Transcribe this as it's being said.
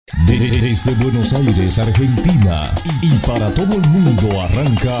Desde Buenos Aires, Argentina, y para todo el mundo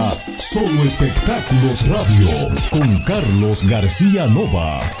arranca Solo Espectáculos Radio con Carlos García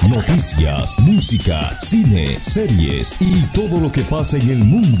Nova. Noticias, música, cine, series y todo lo que pasa en el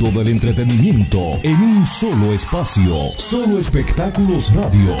mundo del entretenimiento en un solo espacio. Solo Espectáculos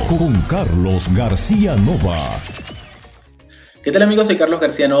Radio con Carlos García Nova. ¿Qué tal, amigos? Soy Carlos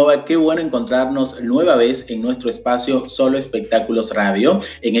García Nova. Qué bueno encontrarnos nueva vez en nuestro espacio Solo Espectáculos Radio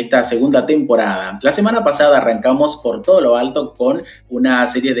en esta segunda temporada. La semana pasada arrancamos por todo lo alto con una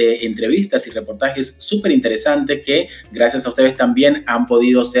serie de entrevistas y reportajes súper interesantes que gracias a ustedes también han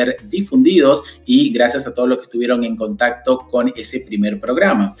podido ser difundidos y gracias a todos los que estuvieron en contacto con ese primer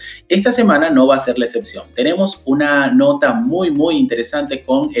programa. Esta semana no va a ser la excepción. Tenemos una nota muy interesante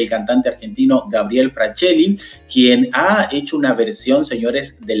con el cantante argentino Gabriel Frachelli, quien ha hecho una versión,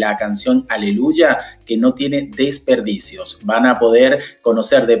 señores, de la canción Aleluya que no tiene desperdicios. Van a poder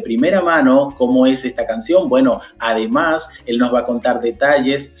conocer de primera mano cómo es esta canción. Bueno, además, él nos va a contar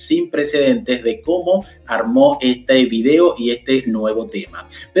detalles sin precedentes de cómo armó este video y este nuevo tema.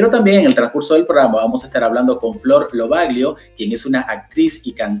 Pero también en el transcurso del programa vamos a estar hablando con Flor Lovaglio, quien es una actriz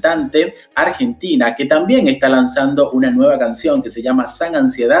y cantante argentina que también está lanzando una nueva canción que se llama San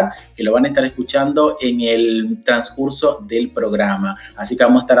Ansiedad, que lo van a estar escuchando en el transcurso del programa. Así que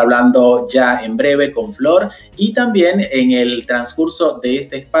vamos a estar hablando ya en breve con Flor y también en el transcurso de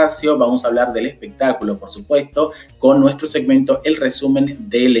este espacio vamos a hablar del espectáculo, por supuesto, con nuestro segmento El Resumen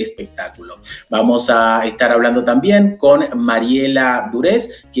del Espectáculo. Vamos a estar hablando también con Mariela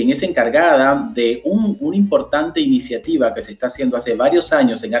Durez, quien es encargada de una importante iniciativa que se está haciendo hace varios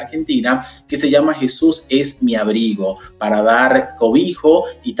años en Argentina que se llama Jesús es mi abrigo, para dar cobijo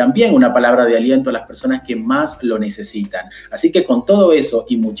y también una palabra de aliento a las personas que más lo necesitan. Así que con todo eso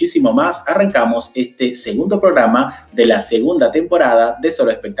y muchísimo más, arrancamos este segundo programa de la segunda temporada de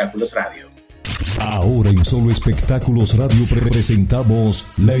Solo Espectáculos Radio. Ahora en Solo Espectáculos Radio presentamos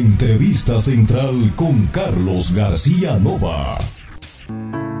la entrevista central con Carlos García Nova.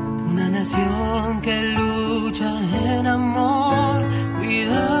 Una nación que lucha en amor,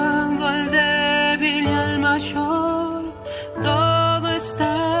 cuidando al débil y al mayor. Todo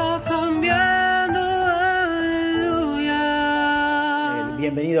está cambiando, aleluya.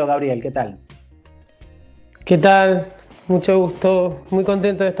 Bienvenido, Gabriel, ¿qué tal? ¿Qué tal? Mucho gusto, muy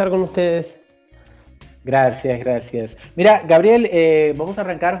contento de estar con ustedes. Gracias. Mira, Gabriel, vamos a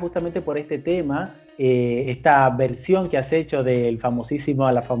arrancar justamente por este tema, esta versión que has hecho de la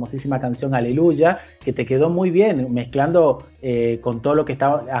famosísima canción Aleluya, que te quedó muy bien, mezclando con todo lo que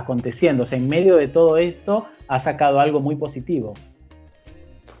está aconteciendo. O sea, en medio de todo esto, has sacado algo muy positivo.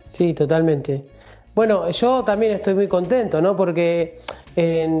 Sí, totalmente. Bueno, yo también estoy muy contento, ¿no? Porque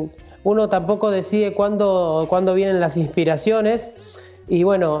uno tampoco decide cuándo vienen las inspiraciones. Y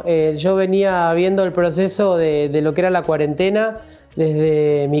bueno, yo venía viendo el proceso de lo que era la cuarentena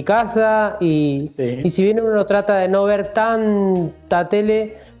desde mi casa y si bien uno trata de no ver tanta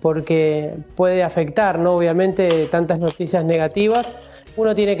tele porque puede afectar, ¿no? Obviamente tantas noticias negativas,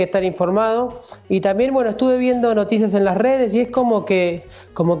 uno tiene que estar informado. Y también, bueno, estuve viendo noticias en las redes y es como que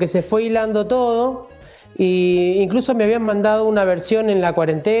se fue hilando todo. Y incluso me habían mandado una versión en la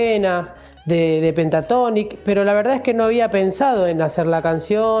cuarentena de Pentatonic, pero la verdad es que no había pensado en hacer la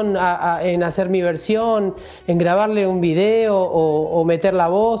canción, en hacer mi versión, en grabarle un video o meter la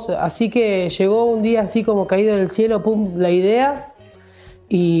voz. Así que llegó un día así como caído del cielo, pum, la idea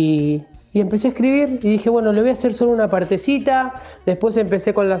y empecé a escribir y dije, bueno, le voy a hacer solo una partecita. Después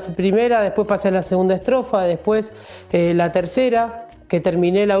empecé con la primera, después pasé a la segunda estrofa, después la tercera, que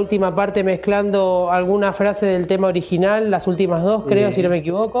terminé la última parte mezclando alguna frase del tema original, las últimas dos creo, si no me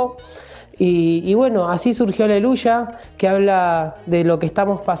equivoco. Y bueno, así surgió Aleluya, que habla de lo que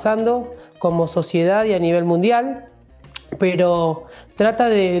estamos pasando como sociedad y a nivel mundial, pero trata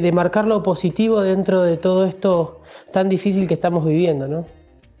de marcar lo positivo dentro de todo esto tan difícil que estamos viviendo, ¿no?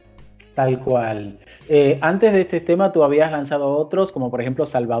 Tal cual. Antes de este tema tú habías lanzado otros, como por ejemplo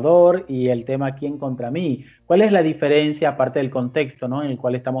Salvador y el tema ¿Quién contra mí? ¿Cuál es la diferencia, aparte del contexto, ¿no?, en el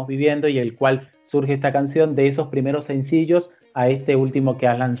cual estamos viviendo y el cual surge esta canción, de esos primeros sencillos a este último que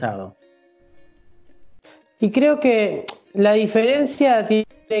has lanzado? Y creo que la diferencia tiene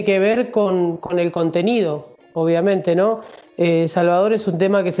que ver con el contenido, obviamente, ¿no? Salvador es un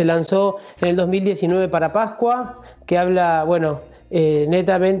tema que se lanzó en el 2019 para Pascua, que habla, bueno,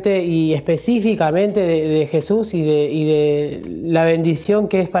 netamente y específicamente de Jesús y de la bendición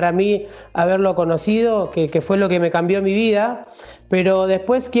que es para mí haberlo conocido, que fue lo que me cambió mi vida. Pero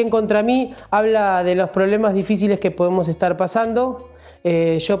después, ¿Quién contra mí? Habla de los problemas difíciles que podemos estar pasando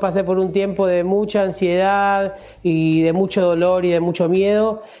Yo pasé por un tiempo de mucha ansiedad y de mucho dolor y de mucho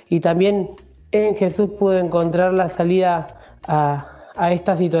miedo, y también en Jesús pude encontrar la salida a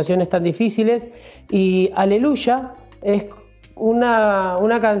estas situaciones tan difíciles. Y Aleluya es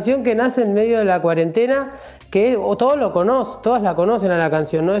una canción que nace en medio de la cuarentena, que todos la conocen a la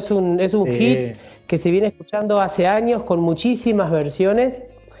canción, ¿no? Es un hit que se viene escuchando hace años con muchísimas versiones.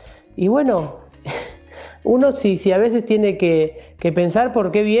 Y bueno, uno si a veces tiene que pensar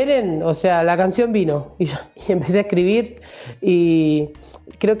por qué vienen, o sea, la canción vino y empecé a escribir, y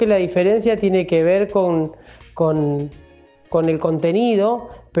creo que la diferencia tiene que ver con el contenido,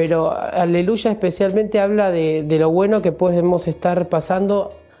 pero Aleluya especialmente habla de lo bueno que podemos estar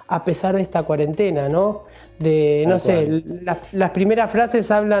pasando a pesar de esta cuarentena, ¿no? No sé, las primeras frases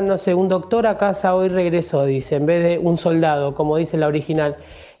hablan, no sé, un doctor a casa hoy regresó, dice, en vez de un soldado, como dice la original.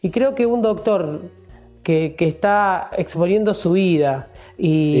 Y creo que un doctor que está exponiendo su vida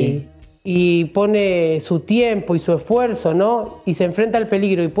y pone su tiempo y su esfuerzo, ¿no? Y se enfrenta al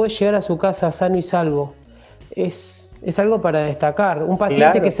peligro y puede llegar a su casa sano y salvo, es algo para destacar. Un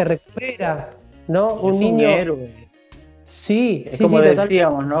paciente que se recupera, ¿no? Un niño. Un héroe. Sí, es como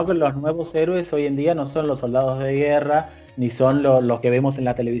decíamos, ¿no? Que los nuevos héroes hoy en día no son los soldados de guerra, ni son los que vemos en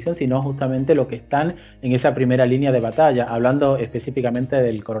la televisión, sino justamente los que están en esa primera línea de batalla, hablando específicamente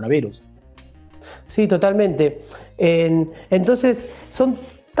del coronavirus. Sí, totalmente. Entonces, son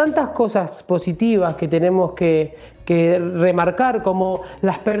tantas cosas positivas que tenemos que remarcar, como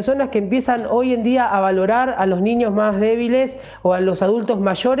las personas que empiezan hoy en día a valorar a los niños más débiles o a los adultos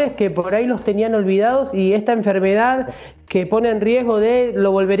mayores que por ahí los tenían olvidados, y esta enfermedad que pone en riesgo de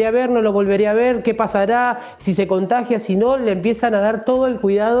lo volveré a ver, no lo volveré a ver, qué pasará, si se contagia, si no, le empiezan a dar todo el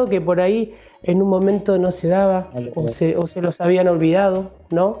cuidado que por ahí en un momento no se daba o se los habían olvidado,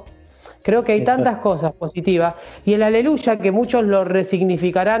 ¿no? Creo que hay tantas cosas positivas. Y el Aleluya, que muchos lo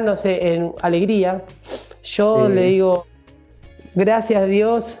resignificarán, no sé, en alegría, yo le digo, gracias a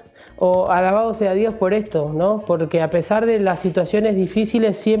Dios, o alabado sea Dios por esto, ¿no? Porque a pesar de las situaciones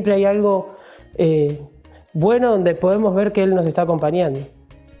difíciles, siempre hay algo bueno donde podemos ver que Él nos está acompañando.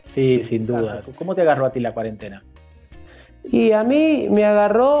 Sí, sin duda. ¿Cómo te agarró a ti la cuarentena? Y a mí me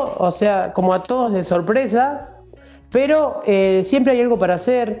agarró, o sea, como a todos, de sorpresa. Pero siempre hay algo para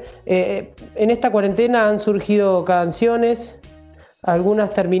hacer. En esta cuarentena han surgido canciones,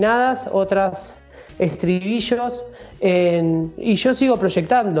 algunas terminadas, otras estribillos, y yo sigo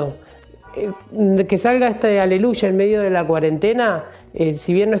proyectando. Que salga este Aleluya en medio de la cuarentena,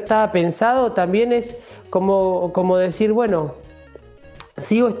 si bien no estaba pensado, también es como decir, bueno,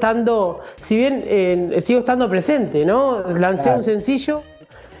 sigo estando presente, ¿no? Lancé un sencillo.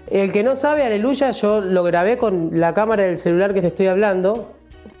 El que no sabe, Aleluya, yo lo grabé con la cámara del celular que te estoy hablando,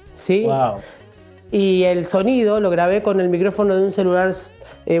 ¿sí? Wow. Y el sonido lo grabé con el micrófono de un celular,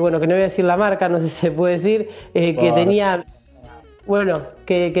 bueno, que no voy a decir la marca, no sé si se puede decir, que tenía, bueno,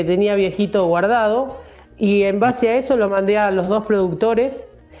 que tenía viejito guardado, y en base a eso lo mandé a los dos productores,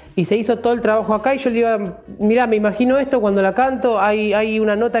 y se hizo todo el trabajo acá, y yo le iba, mirá, me imagino esto cuando la canto, hay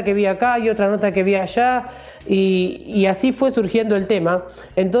una nota que vi acá y otra nota que vi allá, y así fue surgiendo el tema.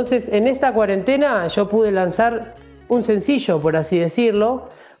 Entonces, en esta cuarentena yo pude lanzar un sencillo, por así decirlo,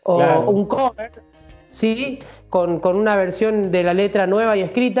 o un cover, ¿sí? Con una versión de la letra nueva y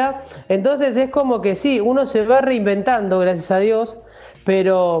escrita. Entonces es como que sí, uno se va reinventando, gracias a Dios,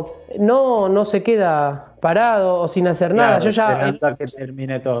 pero no se queda parado o sin hacer nada. Yo ya esperando a que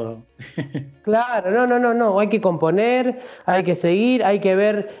termine todo. Claro, no, hay que componer, hay que seguir, hay que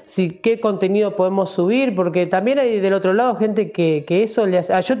ver qué contenido podemos subir, porque también hay del otro lado gente que eso le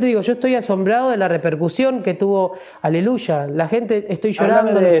hace. Yo te digo, yo estoy asombrado de la repercusión que tuvo Aleluya. La gente, estoy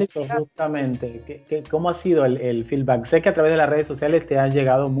llorando. Justamente. ¿Cómo ha sido el feedback? Sé que a través de las redes sociales te ha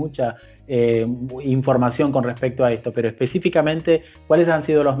llegado mucha información con respecto a esto, pero específicamente, ¿cuáles han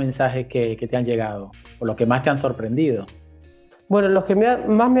sido los mensajes que te han llegado o los que más te han sorprendido? Bueno, los que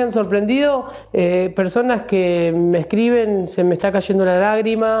más me han sorprendido, personas que me escriben, se me está cayendo la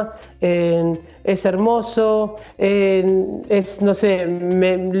lágrima, es hermoso, no sé,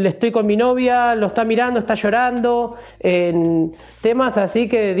 estoy con mi novia, lo está mirando, está llorando, temas así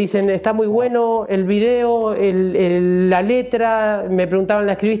que dicen, está muy bueno el video, la letra, me preguntaban,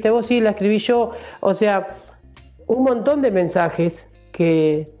 ¿la escribiste vos? Sí, la escribí yo. O sea, un montón de mensajes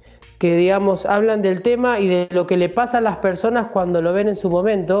que digamos, hablan del tema y de lo que le pasa a las personas cuando lo ven en su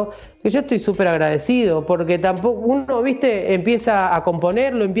momento, que yo estoy súper agradecido, porque tampoco uno, viste, empieza a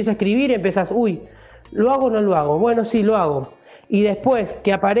componerlo, empieza a escribir, empiezas, uy, ¿lo hago o no lo hago? Bueno, sí, lo hago. Y después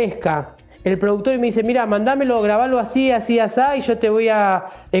que aparezca el productor y me dice, mira, mandámelo, grabalo así, así, así, y yo te voy a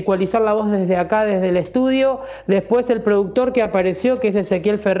ecualizar la voz desde acá, desde el estudio. Después el productor que apareció, que es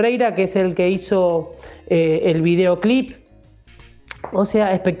Ezequiel Ferreira, que es el que hizo el videoclip. O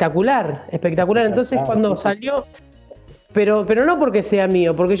sea, espectacular, espectacular. Entonces cuando salió, pero no porque sea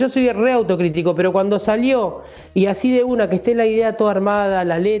mío, porque yo soy re autocrítico, pero cuando salió y así de una, que esté la idea toda armada,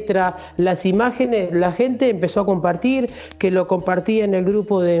 la letra, las imágenes, la gente empezó a compartir, que lo compartía en el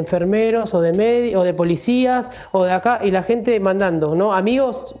grupo de enfermeros o de policías o de acá, y la gente mandando, ¿no?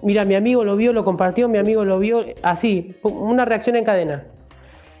 Amigos, mira, mi amigo lo vio, lo compartió, mi amigo lo vio, así, una reacción en cadena.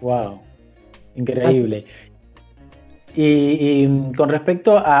 Wow, increíble. Y con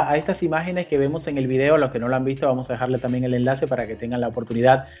respecto a estas imágenes que vemos en el video, los que no lo han visto, vamos a dejarle también el enlace para que tengan la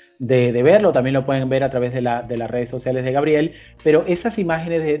oportunidad de verlo. También lo pueden ver a través de las redes sociales de Gabriel. Pero esas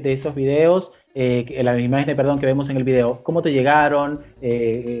imágenes de esos videos, las imágenes, perdón, que vemos en el video, ¿cómo te llegaron?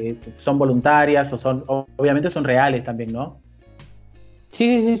 ¿Son voluntarias o obviamente son reales también, no?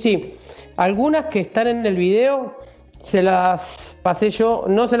 Sí. Algunas que están en el video se las pasé yo,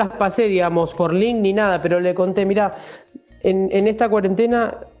 no se las pasé, digamos, por link ni nada, pero le conté, mira, en esta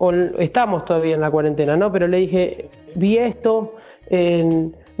cuarentena, estamos todavía en la cuarentena, ¿no? Pero le dije, vi esto,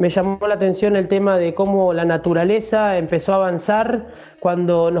 me llamó la atención el tema de cómo la naturaleza empezó a avanzar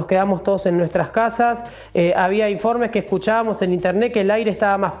cuando nos quedamos todos en nuestras casas. Había informes que escuchábamos en internet que el aire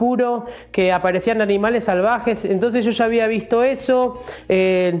estaba más puro, que aparecían animales salvajes. Entonces yo ya había visto eso.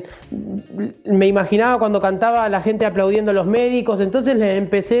 Me imaginaba cuando cantaba a la gente aplaudiendo a los médicos. Entonces le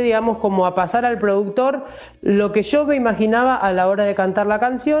empecé, digamos, como a pasar al productor lo que yo me imaginaba a la hora de cantar la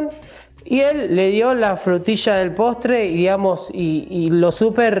canción. Y él le dio la frutilla del postre y, digamos, y lo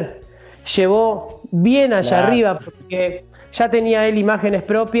súper llevó bien allá arriba, porque ya tenía él imágenes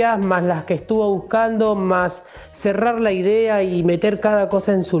propias, más las que estuvo buscando, más cerrar la idea y meter cada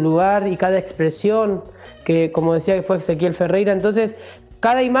cosa en su lugar y cada expresión, que como decía que fue Ezequiel Ferreira. Entonces,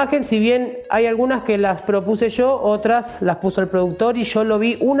 cada imagen, si bien hay algunas que las propuse yo, otras las puso el productor, y yo lo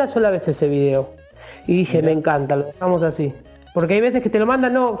vi una sola vez ese video. Y dije, me encanta, lo dejamos así. Porque hay veces que te lo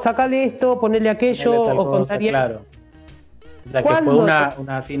mandan, no, sacale esto, ponele aquello, o contaría. Claro. O sea, que fue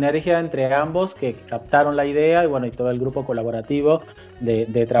una sinergia entre ambos que captaron la idea y bueno, y todo el grupo colaborativo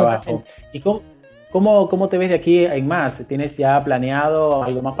de trabajo. Totalmente. ¿Y cómo te ves de aquí en más? ¿Tienes ya planeado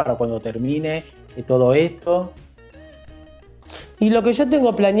algo más para cuando termine todo esto? Y lo que yo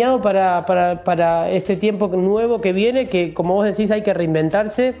tengo planeado para este tiempo nuevo que viene, que como vos decís hay que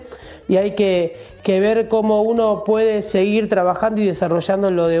reinventarse y hay que ver cómo uno puede seguir trabajando y desarrollando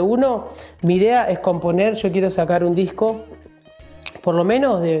lo de uno. Mi idea es componer, yo quiero sacar un disco por lo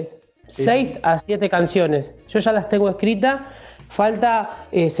menos de 6 a 7 canciones. Yo ya las tengo escritas, falta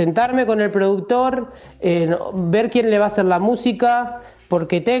sentarme con el productor, ver quién le va a hacer la música,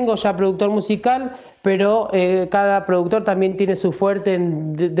 porque tengo ya productor musical, pero cada productor también tiene su fuerte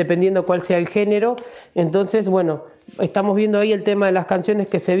dependiendo cuál sea el género. Entonces, bueno, estamos viendo ahí el tema de las canciones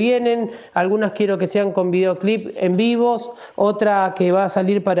que se vienen. Algunas quiero que sean con videoclip en vivos, otra que va a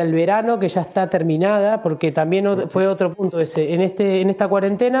salir para el verano, que ya está terminada, porque también fue otro punto ese. En esta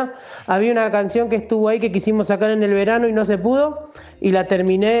cuarentena había una canción que estuvo ahí que quisimos sacar en el verano y no se pudo, y la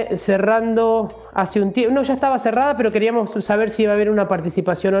terminé cerrando hace un tiempo. No, ya estaba cerrada, pero queríamos saber si iba a haber una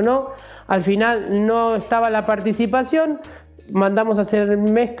participación o no. Al final no estaba la participación, mandamos a hacer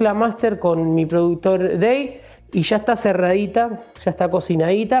mezcla master con mi productor Day y ya está cerradita, ya está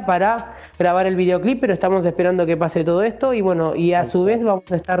cocinadita para grabar el videoclip, pero estamos esperando que pase todo esto y bueno, y a su vez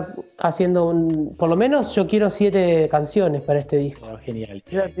vamos a estar haciendo por lo menos yo quiero 7 canciones para este disco. Oh, genial.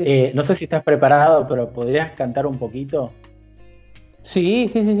 No sé si estás preparado, pero ¿podrías cantar un poquito?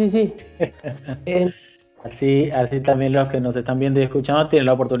 Sí. Así también los que nos están viendo y escuchando tienen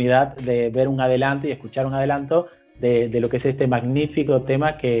la oportunidad de ver un adelanto y escuchar un adelanto de lo que es este magnífico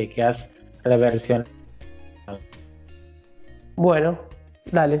tema que has reversionado. Bueno,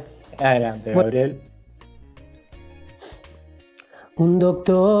 dale. Adelante, Gabriel. Un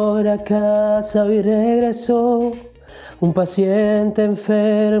doctor a casa hoy regresó, un paciente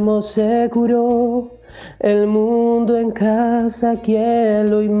enfermo se curó. El mundo en casa, ¿quién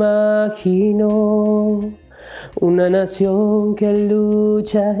lo imaginó? Una nación que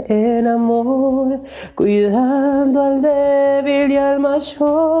lucha en amor, cuidando al débil y al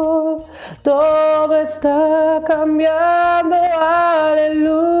mayor. Todo está cambiando,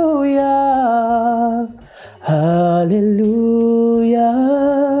 aleluya, aleluya,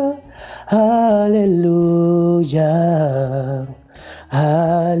 aleluya.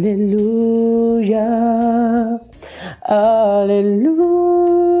 Aleluya, aleluya.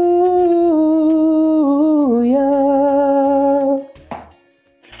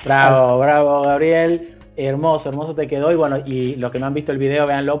 Bravo, bravo, Gabriel. Hermoso, hermoso te quedó. Y bueno, y los que no han visto el video,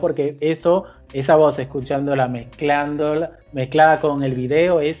 véanlo, porque esa voz, escuchándola, mezclada con el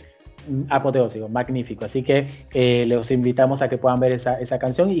video, es apoteósico, magnífico. Así que los invitamos a que puedan ver esa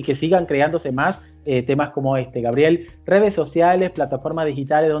canción y que sigan creándose más temas como este. Gabriel, redes sociales, plataformas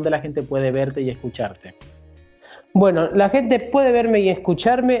digitales, donde la gente puede verte y escucharte. Bueno, la gente puede verme y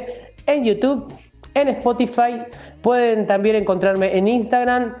escucharme en YouTube, en Spotify, pueden también encontrarme en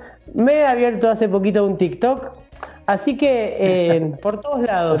Instagram. Me he abierto hace poquito un TikTok, así que por todos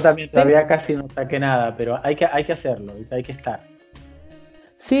lados. Yo también todavía casi no saqué nada, pero hay que hacerlo, hay que estar.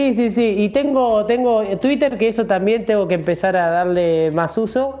 Sí, y tengo Twitter, que eso también tengo que empezar a darle más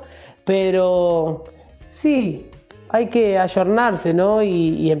uso, pero sí, hay que ayornarse, ¿no?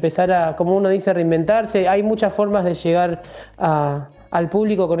 Y empezar a, como uno dice, reinventarse. Hay muchas formas de llegar al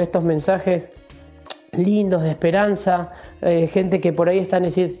público con estos mensajes lindos, de esperanza, gente que por ahí está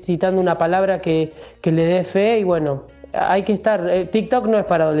necesitando una palabra que le dé fe, y bueno, hay que estar. TikTok no es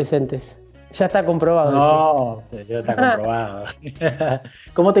para adolescentes, ya está comprobado. No, ya está comprobado.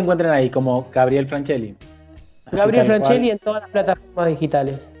 ¿Cómo te encuentran ahí? Como Gabriel Franchelli. Gabriel Franchelli en todas las plataformas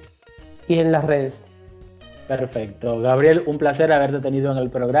digitales y en las redes. Perfecto. Gabriel, un placer haberte tenido en el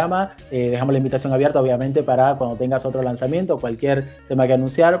programa. Dejamos la invitación abierta, obviamente, para cuando tengas otro lanzamiento o cualquier tema que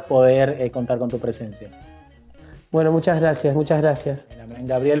anunciar, poder contar con tu presencia. Bueno, muchas gracias, muchas gracias.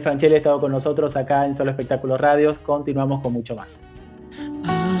 Gabriel Franchelli ha estado con nosotros acá en Solo Espectáculos Radios. Continuamos con mucho más.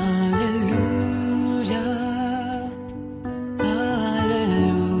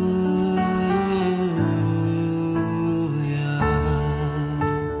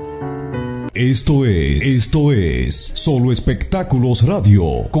 Esto es Solo Espectáculos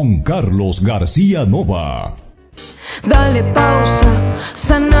Radio con Carlos García Nova. Dale pausa,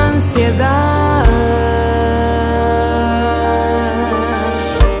 sana ansiedad.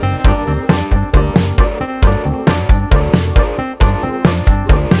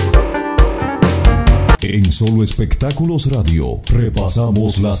 En Solo Espectáculos Radio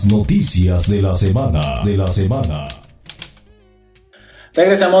repasamos las noticias de la semana.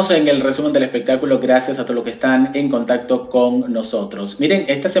 Regresamos en el resumen del espectáculo, gracias a todos los que están en contacto con nosotros. Miren,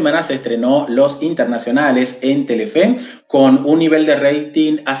 esta semana se estrenó Los Internacionales en Telefe con un nivel de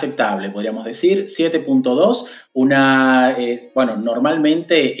rating aceptable, podríamos decir, 7.2.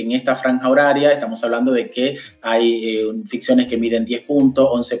 Normalmente en esta franja horaria estamos hablando de que hay ficciones que miden 10 puntos,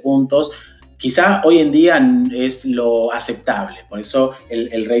 11 puntos. Quizás hoy en día es lo aceptable, por eso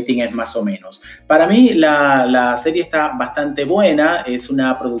el rating es más o menos. Para mí la serie está bastante buena, es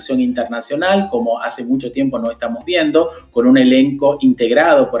una producción internacional, como hace mucho tiempo no estamos viendo, con un elenco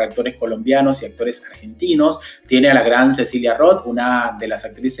integrado por actores colombianos y actores argentinos. Tiene a la gran Cecilia Roth, una de las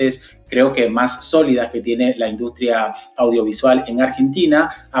actrices creo que más sólidas que tiene la industria audiovisual en Argentina,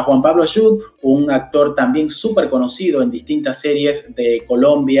 a Juan Pablo Schut, un actor también súper conocido en distintas series de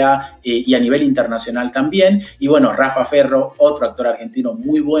Colombia y a nivel internacional también, y bueno, Rafa Ferro, otro actor argentino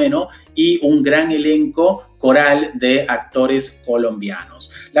muy bueno, y un gran elenco coral de actores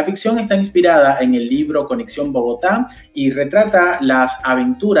colombianos. La ficción está inspirada en el libro Conexión Bogotá y retrata las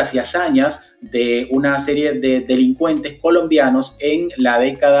aventuras y hazañas de una serie de delincuentes colombianos en la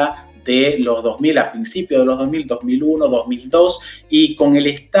década de los 2000, a principios de los 2000, 2001, 2002, y con el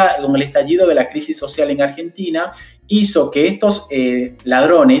estallido de la crisis social en Argentina, hizo que estos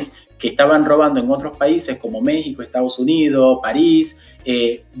ladrones que estaban robando en otros países como México, Estados Unidos, París,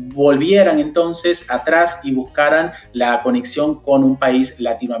 volvieran entonces atrás y buscaran la conexión con un país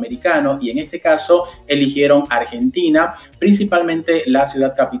latinoamericano, y en este caso eligieron Argentina, principalmente la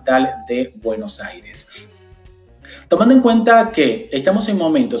ciudad capital de Buenos Aires. Tomando en cuenta que estamos en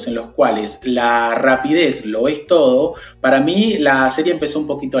momentos en los cuales la rapidez lo es todo, para mí la serie empezó un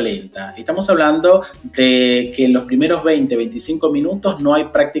poquito lenta. Estamos hablando de que en los primeros 20-25 minutos no hay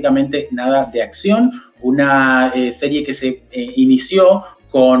prácticamente nada de acción. Una serie que se inició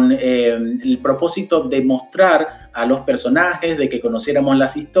con el propósito de mostrar a los personajes, de que conociéramos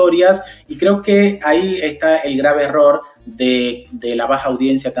las historias, y creo que ahí está el grave error de la baja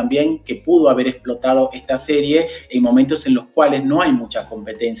audiencia también, que pudo haber explotado esta serie en momentos en los cuales no hay mucha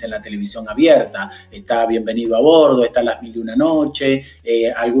competencia en la televisión abierta. Está Bienvenido a Bordo, está Las Mil y Una Noche,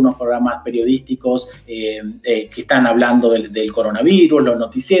 algunos programas periodísticos que están hablando del coronavirus, los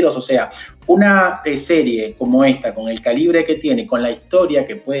noticieros. O sea, una serie como esta, con el calibre que tiene, con la historia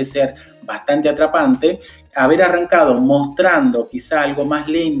que puede ser bastante atrapante, haber arrancado mostrando quizá algo más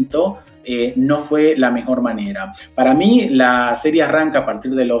lento, no fue la mejor manera. Para mí la serie arranca a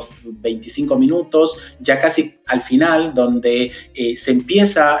partir de los 25 minutos, ya casi al final, donde se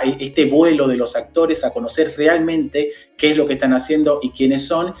empieza este vuelo de los actores a conocer realmente qué es lo que están haciendo y quiénes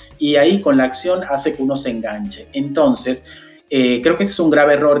son, y ahí con la acción hace que uno se enganche. Entonces, creo que este es un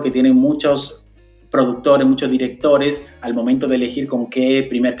grave error que tienen muchos productores, muchos directores al momento de elegir con qué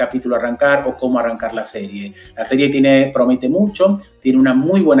primer capítulo arrancar o cómo arrancar la serie. La serie promete mucho, tiene una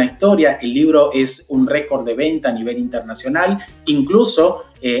muy buena historia, el libro es un récord de venta a nivel internacional, incluso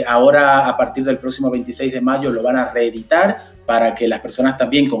ahora a partir del próximo 26 de mayo lo van a reeditar para que las personas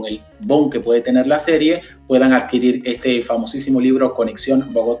también, con el boom que puede tener la serie, puedan adquirir este famosísimo libro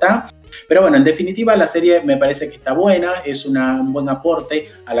Conexión Bogotá. Pero bueno, en definitiva la serie me parece que está buena, es un buen aporte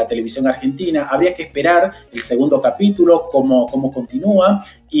a la televisión argentina. Habría que esperar el segundo capítulo, cómo continúa,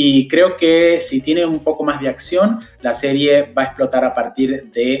 y creo que si tiene un poco más de acción, la serie va a explotar a partir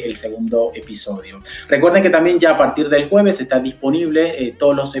del segundo episodio. Recuerden que también ya a partir del jueves está disponible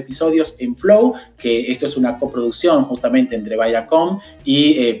todos los episodios en Flow, que esto es una coproducción justamente entre Viacom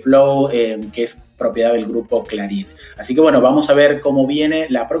y Flow, que es propiedad del grupo Clarín. Así que bueno, vamos a ver cómo viene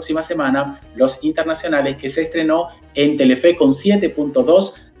la próxima semana Los Internacionales, que se estrenó en Telefe con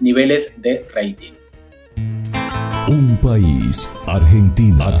 7.2 niveles de rating. Un país,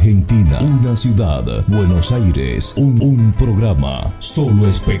 Argentina, una ciudad, Buenos Aires, un programa, Solo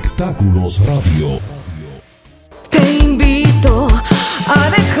Espectáculos Radio. Te invito a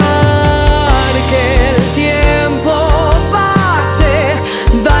dejar que el tiempo pase,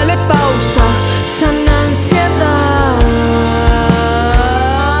 dale pausa, sana ansiedad.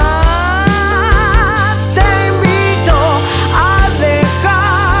 Te invito a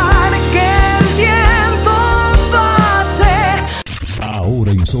dejar que el tiempo pase.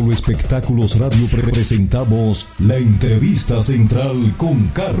 Ahora en Solo Espectáculos Radio presentamos la entrevista central con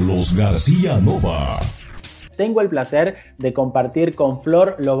Carlos García Nova. Tengo el placer de compartir con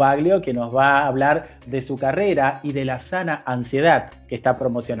Flor Lovaglio, que nos va a hablar de su carrera y de la sana ansiedad que está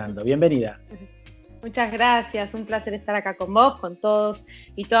promocionando. Bienvenida. Muchas gracias, un placer estar acá con vos, con todos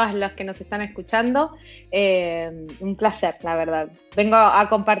y todas los que nos están escuchando. Un placer, la verdad. Vengo a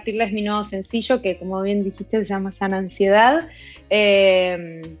compartirles mi nuevo sencillo que, como bien dijiste, se llama Sana Ansiedad.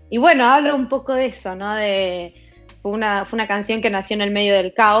 Y bueno, hablo un poco de eso, ¿no? Fue una canción que nació en el medio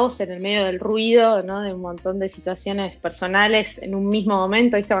del caos, en el medio del ruido, ¿no? De un montón de situaciones personales en un mismo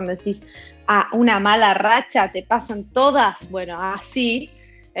momento. ¿Viste? Cuando decís, una mala racha, te pasan todas. Bueno, así,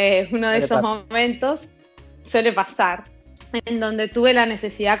 uno de esos momentos suele pasar, en donde tuve la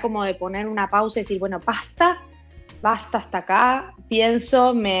necesidad como de poner una pausa y decir, bueno, basta hasta acá,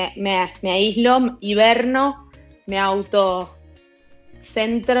 pienso, me aíslo, hiberno, me autocentro,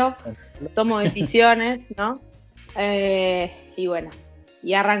 tomo decisiones, ¿no? Y bueno,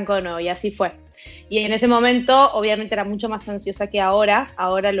 y arrancó de nuevo, y así fue. Y en ese momento, obviamente, era mucho más ansiosa que ahora.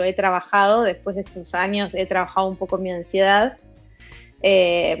 Ahora lo he trabajado, después de estos años he trabajado un poco mi ansiedad.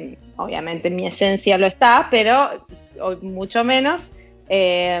 Obviamente mi esencia lo está, pero mucho menos.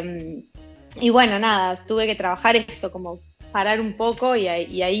 Y bueno, nada, tuve que trabajar eso, como parar un poco, y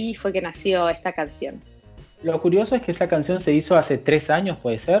ahí fue que nació esta canción. Lo curioso es que esa canción se hizo hace 3 años,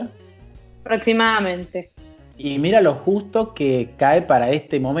 ¿puede ser? Aproximadamente. Y mira lo justo que cae para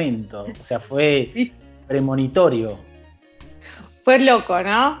este momento. O sea, fue premonitorio. Fue loco,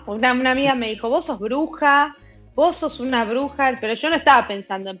 ¿no? Una amiga me dijo, vos sos bruja, vos sos una bruja, pero yo no estaba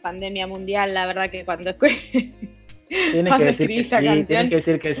pensando en pandemia mundial, la verdad, que cuando Tienes que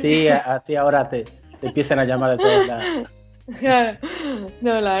decir que sí, así ahora te empiezan a llamar de todos lados.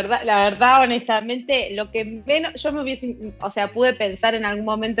 No, la verdad, honestamente, lo que menos yo pude pensar en algún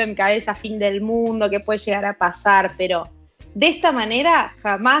momento en mi cabeza, fin del mundo, que puede llegar a pasar, pero de esta manera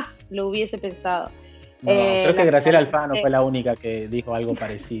jamás lo hubiese pensado. No, creo que Graciela Alfano fue la única que dijo algo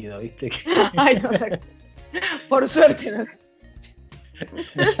parecido, ¿viste? Ay, no, por suerte no.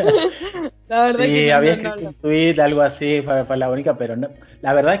 La verdad sí, que había escrito un tweet, algo así, fue la única, pero no,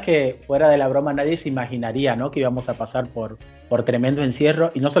 la verdad es que fuera de la broma nadie se imaginaría, ¿no?, que íbamos a pasar por tremendo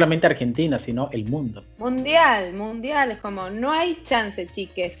encierro, y no solamente Argentina, sino el mundo. Mundial, es como, no hay chance,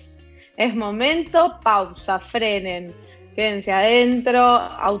 chiques. Es momento, pausa, frenen, quédense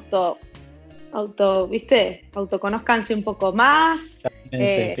adentro, ¿viste? Autoconózcanse un poco más.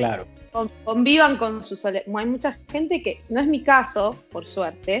 Claro. Convivan con su soledad. Hay mucha gente que, no es mi caso, por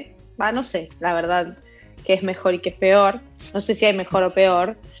suerte, no sé, la verdad, qué es mejor y qué es peor, no sé si hay mejor o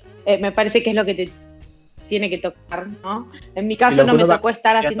peor, me parece que es lo que te tiene que tocar, ¿no? En mi caso no me tocó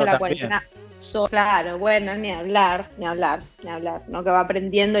estar haciendo la cuarentena. Claro, bueno, ni hablar, ¿no? Que va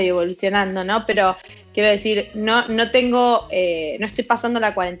aprendiendo y evolucionando, ¿no? Pero quiero decir, no estoy pasando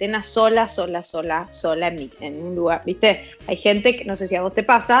la cuarentena sola en un lugar, ¿viste? Hay gente que, no sé si a vos te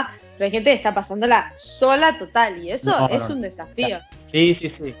pasa, pero hay gente que está pasándola sola total, y eso es un desafío. Sí,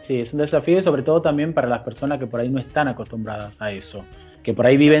 es un desafío, y sobre todo también para las personas que por ahí no están acostumbradas a eso, que por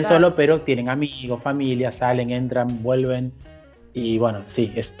ahí viven solo, pero tienen amigos, familia, salen, entran, vuelven, y bueno,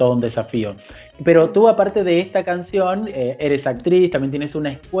 sí, es todo un desafío. Pero tú, aparte de esta canción, eres actriz, también tienes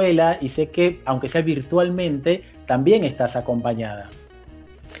una escuela, y sé que, aunque sea virtualmente, también estás acompañada.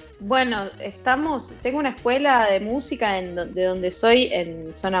 Bueno, tengo una escuela de música de donde soy,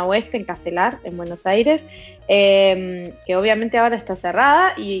 en zona oeste, en Castelar, en Buenos Aires, que obviamente ahora está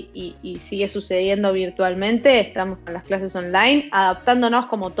cerrada y sigue sucediendo virtualmente. Estamos con las clases online, adaptándonos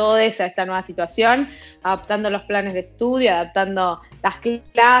como todos a esta nueva situación, adaptando los planes de estudio, adaptando las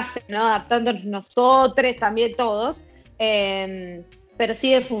clases, ¿no? Adaptándonos nosotros también todos, pero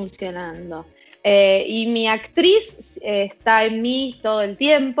sigue funcionando. Y mi actriz está en mí todo el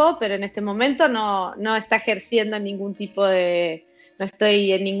tiempo, pero en este momento no está ejerciendo ningún tipo de... No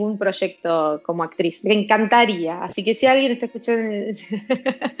estoy en ningún proyecto como actriz. Me encantaría. Así que si alguien está escuchando...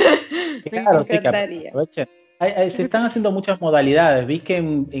 Claro, me encantaría. Sí, se están haciendo muchas modalidades. Vi que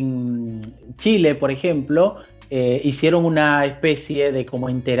en Chile, por ejemplo, hicieron una especie de como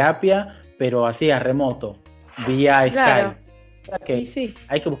en terapia, pero así a remoto, vía Claro. Skype. Que sí.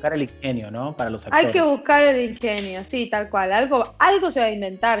 Hay que buscar el ingenio, ¿no? Para los actores. Hay que buscar el ingenio, sí, tal cual. Algo se va a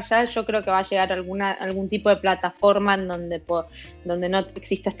inventar ya. Yo creo que va a llegar algún tipo de plataforma en donde no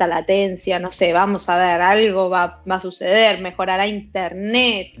exista esta latencia. No sé, vamos a ver, algo va a suceder. Mejorará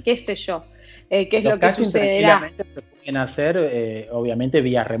internet, qué sé yo. ¿Qué es lo que sucederá? Se pueden hacer, obviamente,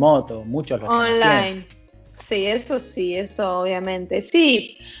 vía remoto. Muchos lo están online. Sí, eso obviamente.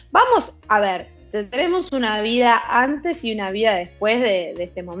 Sí, vamos a ver. Tenemos una vida antes y una vida después de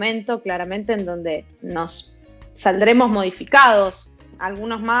este momento, claramente, en donde nos saldremos modificados,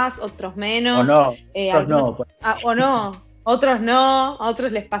 algunos más, otros menos. Otros no, a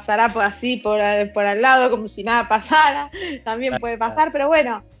otros les pasará por al lado, como si nada pasara, también puede pasar, pero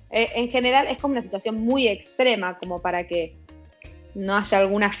bueno, en general es como una situación muy extrema, como para que no haya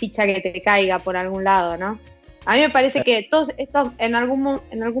alguna ficha que te caiga por algún lado, ¿no? A mí me parece que todo esto en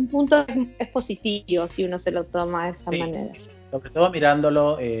algún punto es positivo si uno se lo toma de esa manera. Sobre todo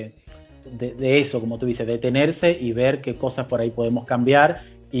mirándolo de eso, como tú dices, detenerse y ver qué cosas por ahí podemos cambiar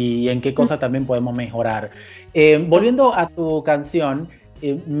y en qué cosas también podemos mejorar. Volviendo a tu canción,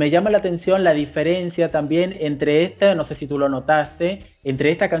 me llama la atención la diferencia también entre esta, no sé si tú lo notaste,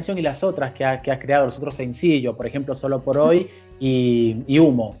 entre esta canción y las otras que has creado, los otros sencillos, por ejemplo, Solo por Hoy y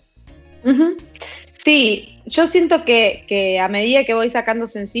Humo. Uh-huh. Sí, yo siento que a medida que voy sacando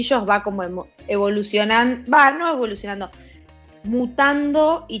sencillos va como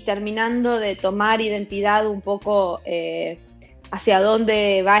mutando y terminando de tomar identidad un poco hacia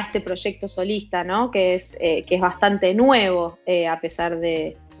dónde va este proyecto solista, ¿no? Que es bastante nuevo, a pesar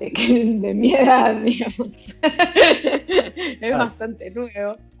de mi edad, digamos. Es bastante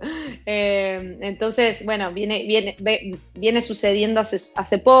nuevo. Entonces, bueno, viene sucediendo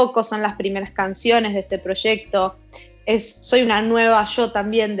hace poco, son las primeras canciones de este proyecto. Soy una nueva yo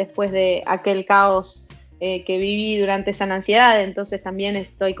también después de aquel caos que viví durante esa ansiedad, entonces también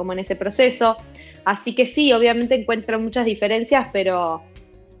estoy como en ese proceso. Así que sí, obviamente encuentro muchas diferencias, pero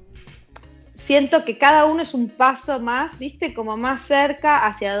siento que cada uno es un paso más, ¿viste? Como más cerca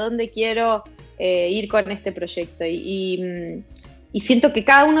hacia dónde quiero ir con este proyecto. Y siento que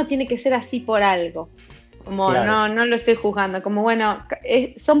cada uno tiene que ser así por algo. Como claro. No lo estoy juzgando. Como bueno,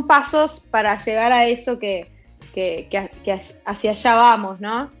 son pasos para llegar a eso que hacia allá vamos,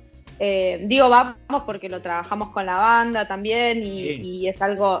 ¿no? Digo vamos porque lo trabajamos con la banda también y es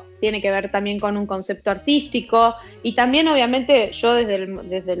algo, tiene que ver también con un concepto artístico y también obviamente yo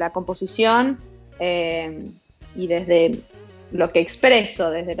desde la composición y desde lo que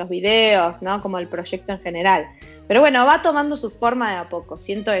expreso, desde los videos, ¿no? Como el proyecto en general. Pero bueno, va tomando su forma de a poco,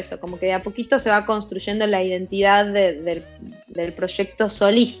 siento eso, como que de a poquito se va construyendo la identidad del proyecto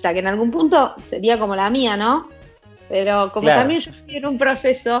solista, que en algún punto sería como la mía, ¿no? Pero como claro. También yo estoy en un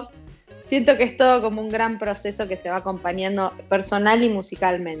proceso, siento que es todo como un gran proceso que se va acompañando personal y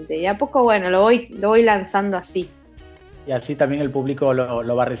musicalmente. Y a poco, bueno, lo voy lanzando así. Y así también el público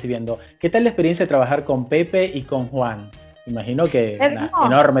lo va recibiendo. ¿Qué tal la experiencia de trabajar con Pepe y con Juan? Imagino que una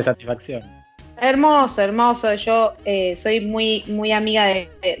enorme satisfacción. Hermoso. Yo soy muy, muy amiga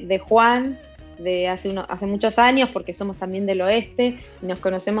de Juan de hace muchos años porque somos también del oeste y nos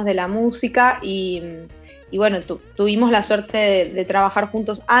conocemos de la música y bueno, tuvimos la suerte de trabajar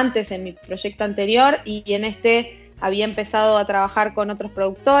juntos antes en mi proyecto anterior y en este había empezado a trabajar con otros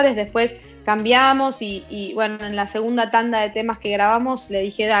productores, después cambiamos y bueno, en la segunda tanda de temas que grabamos le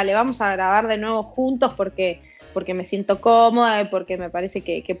dije, dale, vamos a grabar de nuevo juntos porque me siento cómoda y porque me parece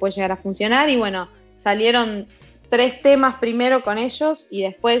que puede llegar a funcionar. Y bueno, salieron 3 temas primero con ellos y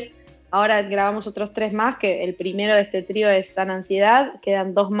después ahora grabamos otros 3 más, que el primero de este trío es Sana Ansiedad,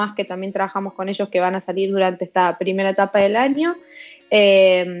 quedan 2 más que también trabajamos con ellos que van a salir durante esta primera etapa del año.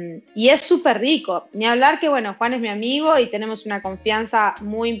 Y es súper rico, ni hablar que bueno, Juan es mi amigo y tenemos una confianza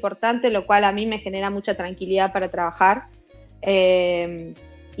muy importante, lo cual a mí me genera mucha tranquilidad para trabajar.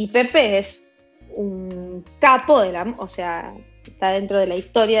 Y Pepe es un capo o sea, está dentro de la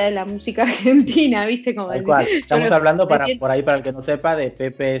historia de la música argentina, ¿viste? Como Tal cual. Estamos hablando por ahí, para el que no sepa, de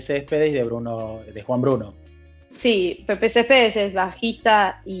Pepe Céspedes y de Juan Bruno. Sí, Pepe Céspedes es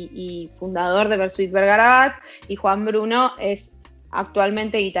bajista y fundador de Versuit Vergarabat, y Juan Bruno es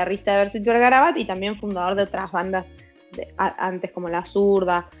actualmente guitarrista de Versuit Vergarabat y también fundador de otras bandas antes, como La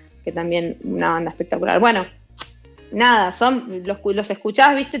Zurda, que también una banda espectacular. Bueno, nada, son los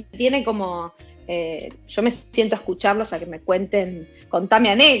escuchás, ¿viste? Tiene como... yo me siento a escucharlos, a que me cuenten, contame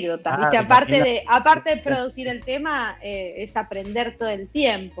anécdotas, ¿viste? Aparte de producir el tema, es aprender todo el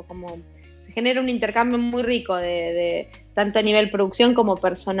tiempo, como se genera un intercambio muy rico de tanto a nivel producción como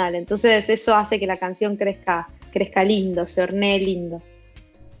personal, entonces eso hace que la canción crezca lindo, se hornee lindo.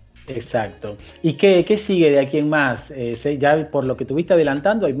 Exacto. ¿Y qué sigue de aquí en más? Ya por lo que tuviste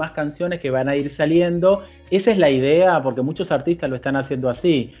adelantando, hay más canciones que van a ir saliendo. Esa es la idea, porque muchos artistas lo están haciendo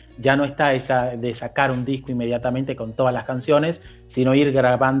así. Ya no está esa de sacar un disco inmediatamente con todas las canciones, sino ir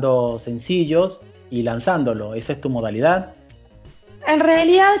grabando sencillos y lanzándolo. ¿Esa es tu modalidad? En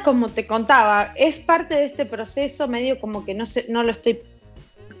realidad, como te contaba, es parte de este proceso, medio como que no lo estoy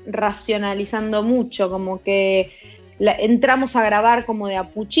racionalizando mucho, como que entramos a grabar como de a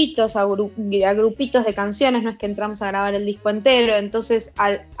puchitos, a grupitos de canciones, no es que entramos a grabar el disco entero, entonces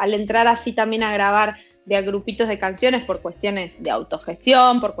al entrar así también a grabar de a grupitos de canciones por cuestiones de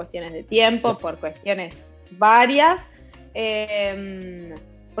autogestión, por cuestiones de tiempo, por cuestiones varias,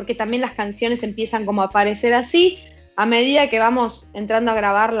 porque también las canciones empiezan como a aparecer así, a medida que vamos entrando a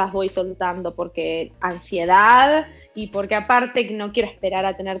grabar las voy soltando, porque ansiedad y porque aparte no quiero esperar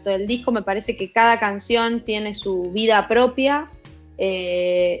a tener todo el disco, me parece que cada canción tiene su vida propia,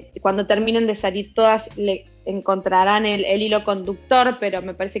 cuando terminen de salir todas le encontrarán el hilo conductor, pero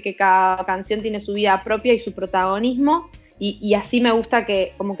me parece que cada canción tiene su vida propia y su protagonismo, y así me gusta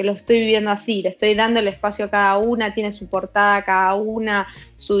que como que lo estoy viviendo así, le estoy dando el espacio a cada una, tiene su portada cada una,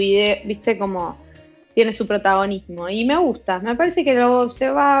 su video, viste, como tiene su protagonismo, y me gusta, me parece que se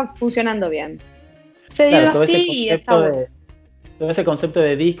va funcionando bien. Se dio así y está bueno. Todo ese concepto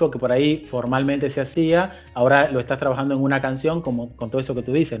de disco que por ahí formalmente se hacía, ahora lo estás trabajando en una canción con todo eso que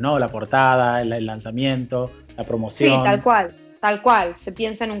tú dices, ¿no? La portada, el lanzamiento, la promoción. Sí, tal cual. Se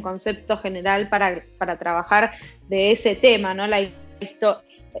piensa en un concepto general para trabajar de ese tema, ¿no?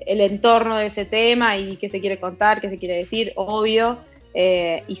 El entorno de ese tema y qué se quiere contar, qué se quiere decir, obvio.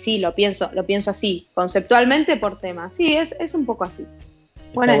 Y sí, lo pienso así, conceptualmente por tema. Sí, es un poco así.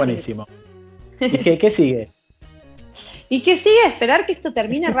 Está buenísimo. ¿Y qué sigue? ¿Y qué sigue? Esperar que esto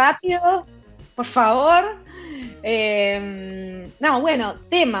termine rápido, por favor. No, bueno,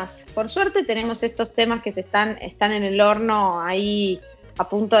 temas. Por suerte tenemos estos temas que están en el horno ahí a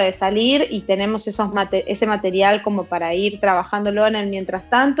punto de salir y tenemos ese material como para ir trabajándolo en el mientras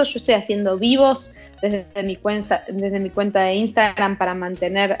tanto. Yo estoy haciendo vivos desde mi cuenta de Instagram para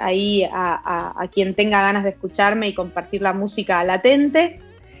mantener ahí a quien tenga ganas de escucharme y compartir la música latente.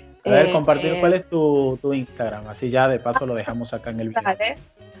 A ver, compartir cuál es tu Instagram, así ya de paso lo dejamos acá en el video. Dale.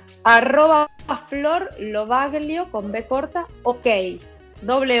 @Flor Lovaglio con B corta, ok,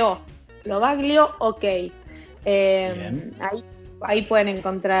 doble O, Lovaglio, ok. Ahí pueden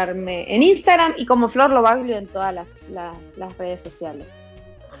encontrarme en Instagram y como Flor Lovaglio en todas las redes sociales.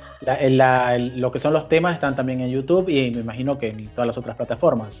 Lo que son los temas están también en YouTube y me imagino que en todas las otras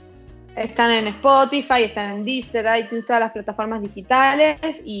plataformas. Están en Spotify, están en Deezer, iTunes, todas las plataformas digitales,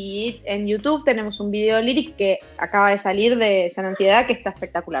 y en YouTube tenemos un video lyric que acaba de salir de Sana Ansiedad que está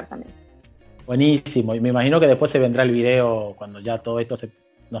espectacular también. Buenísimo, y me imagino que después se vendrá el video cuando ya todo esto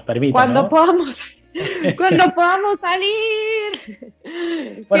nos permita, Cuando ¿no? podamos salir.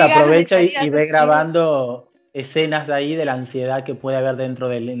 Bueno, aprovecha y ve grabando escenas de ahí de la ansiedad que puede haber dentro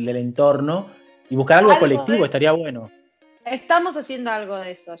del entorno y buscar algo colectivo, estaría bueno. Estamos haciendo algo de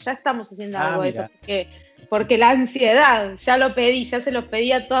eso, ya estamos haciendo porque la ansiedad, ya se los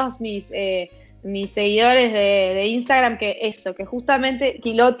pedí a todos mis mis seguidores de Instagram que justamente,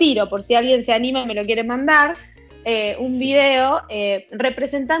 que lo tiro por si alguien se anima y me lo quiere mandar, un video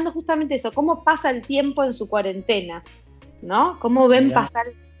representando justamente eso, cómo pasa el tiempo en su cuarentena, ¿no? Cómo ven pasar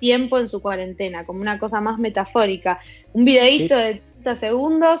el tiempo en su cuarentena, como una cosa más metafórica. Un videíto de 30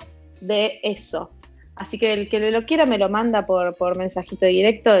 segundos de eso. Así que el que lo quiera me lo manda por mensajito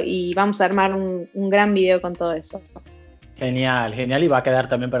directo y vamos a armar un gran video con todo eso. Genial, genial, y va a quedar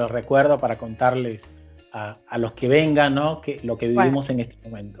también para el recuerdo, para contarles a los que vengan, ¿no? Lo que vivimos en este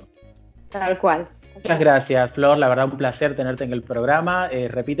momento. Tal cual. Muchas gracias, Flor, la verdad un placer tenerte en el programa.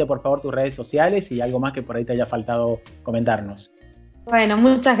 Repite por favor tus redes sociales y algo más que por ahí te haya faltado comentarnos. Bueno,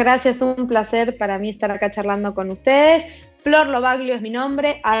 muchas gracias, un placer para mí estar acá charlando con ustedes. Flor Lovaglio es mi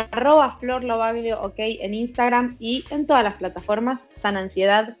nombre, @Flor Lovaglio, ok, en Instagram y en todas las plataformas. Sana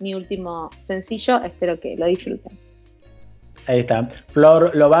Ansiedad, mi último sencillo, espero que lo disfruten. Ahí está.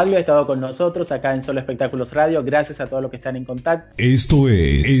 Flor Lovaglio ha estado con nosotros acá en Solo Espectáculos Radio. Gracias a todos los que están en contacto. Esto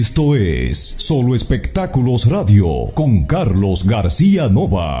es Solo Espectáculos Radio con Carlos García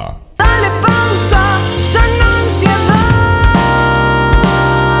Nova. Dale pausa, sana ansiedad.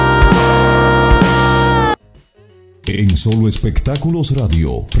 En Solo Espectáculos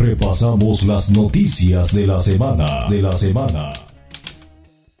Radio repasamos las noticias de la semana.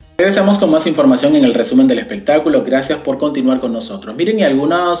 Regresamos con más información en el resumen del espectáculo. Gracias por continuar con nosotros. Miren, y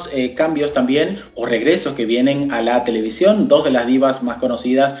algunos cambios también o regresos que vienen a la televisión. Dos de las divas más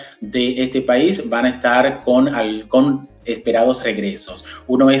conocidas de este país van a estar con esperados regresos.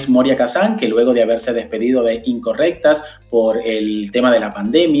 Uno es Moria Kazan, que luego de haberse despedido de Incorrectas por el tema de la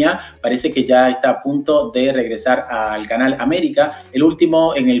pandemia, parece que ya está a punto de regresar al canal América, el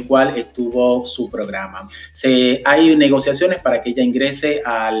último en el cual estuvo su programa. Hay negociaciones para que ella ingrese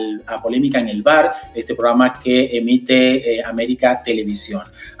a Polémica en el Bar, este programa que emite América Televisión.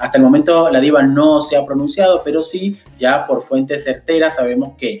 Hasta el momento la diva no se ha pronunciado, pero sí, ya por fuentes certeras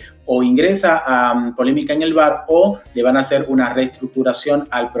sabemos que o ingresa a Polémica en el Bar o le van a hacer una reestructuración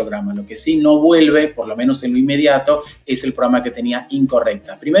al programa. Lo que sí no vuelve, por lo menos en lo inmediato, es el programa que tenía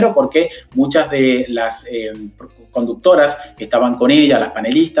Incorrecta. Primero porque muchas de las conductoras que estaban con ella, las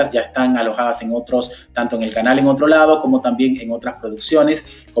panelistas, ya están alojadas en otros, tanto en el canal en otro lado como también en otras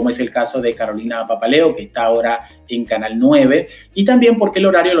producciones, como es el caso de Carolina Papaleo, que está ahora en Canal 9, y también porque el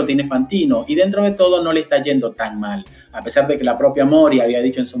horario lo tiene Fantino, y dentro de todo no le está yendo tan mal. A pesar de que la propia Moria había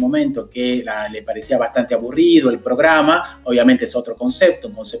dicho en su momento que le parecía bastante aburrido el programa, obviamente es otro concepto,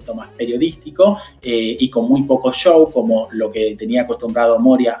 un concepto más periodístico y con muy poco show, como lo que tenía acostumbrado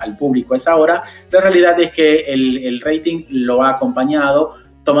Moria al público a esa hora. La realidad es que el rating lo ha acompañado,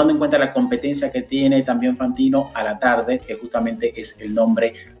 tomando en cuenta la competencia que tiene también Fantino a la tarde, que justamente es el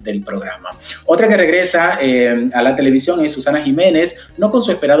nombre del programa. Otra que regresa a la televisión es Susana Jiménez, no con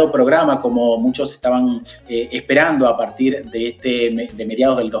su esperado programa, como muchos estaban esperando a partir de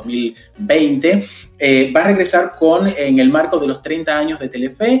mediados del 2020. Va a regresar en el marco de los 30 años de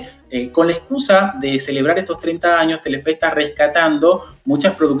Telefe. Con la excusa de celebrar estos 30 años, Telefe está rescatando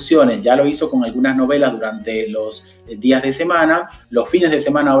muchas producciones. Ya lo hizo con algunas novelas durante los días de semana, los fines de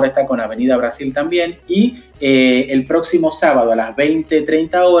semana ahora está con Avenida Brasil también, y el próximo sábado a las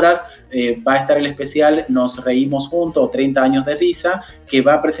 20:30 horas va a estar el especial Nos Reímos Juntos, 30 años de risa, que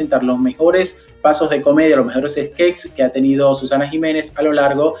va a presentar los mejores pasos de comedia, los mejores sketches que ha tenido Susana Jiménez a lo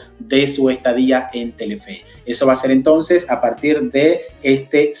largo de su estadía en Telefe. Eso va a ser entonces a partir de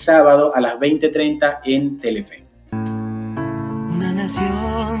este sábado a las 20:30 en Telefe. Una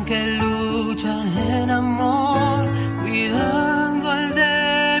nación que lucha en amor, cuidando al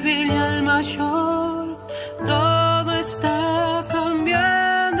débil y al mayor. Todo está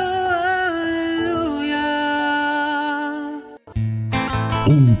cambiando, aleluya.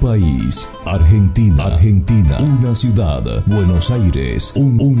 Un país, Argentina. Una ciudad, Buenos Aires.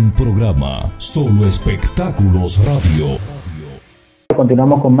 Un programa, Solo Espectáculos Radio.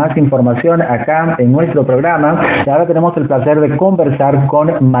 Continuamos con más información acá en nuestro programa y ahora tenemos el placer de conversar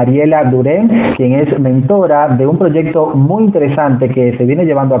con Mariela Durén, quien es mentora de un proyecto muy interesante que se viene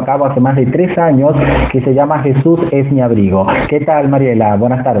llevando a cabo hace más de 3 años, que se llama Jesús es mi abrigo. ¿Qué tal, Mariela?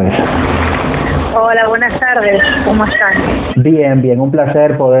 Buenas tardes. Hola, buenas tardes, ¿cómo están? Bien, un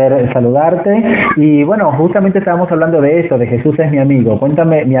placer poder saludarte. Y bueno, justamente estábamos hablando de eso, de Jesús es mi amigo.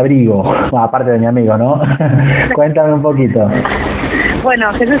 Cuéntame, mi abrigo, bueno, aparte de mi amigo, ¿no? Cuéntame un poquito.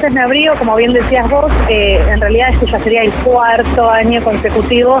 Bueno, Jesús es mi abrigo, como bien decías vos, en realidad este ya sería el 4º año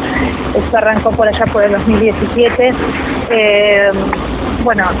consecutivo. Esto arrancó por allá por el 2017.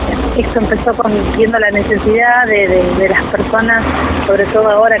 bueno, esto empezó viendo la necesidad de las personas, sobre todo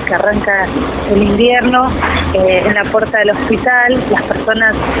ahora que arranca el invierno, en la puerta del hospital, las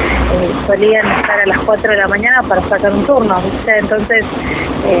personas solían estar a las 4 de la mañana para sacar un turno, ¿viste? Entonces,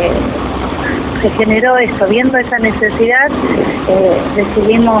 se generó esto, viendo esa necesidad,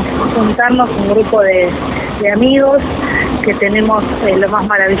 decidimos juntarnos un grupo de amigos que tenemos lo más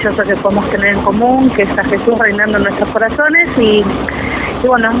maravilloso que podemos tener en común, que es a Jesús reinando en nuestros corazones, y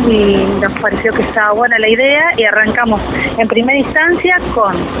bueno, y nos pareció que estaba buena la idea y arrancamos en primera instancia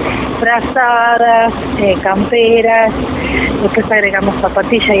con frazadas, camperas, después agregamos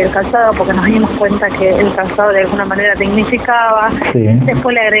zapatillas y el calzado porque nos dimos cuenta que el calzado de alguna manera dignificaba,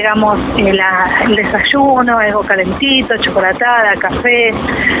 después le agregamos el desayuno, algo calentito, chocolatada, café,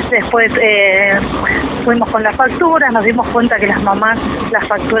 después fuimos con las facturas, nos dimos cuenta que las mamás las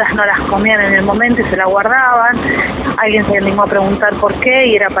facturas no las comían en el momento y se las guardaban, alguien se animó a preguntar por qué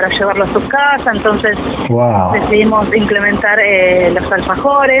y era para llevarlo a su casa, entonces decidimos implementar los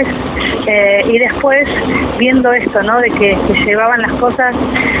alfajores y después viendo esto, ¿no? De que llevaban las cosas,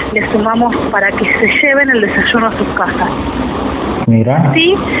 le sumamos para que se lleven el desayuno a sus casas. Mira.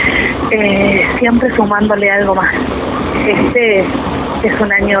 Sí, siempre sumándole algo más. Este es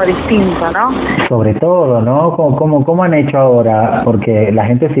un año distinto, ¿no? Sobre todo, ¿no? ¿Cómo han hecho ahora? Porque la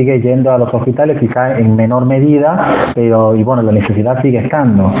gente sigue yendo a los hospitales quizás en menor medida, pero y bueno, la necesidad sigue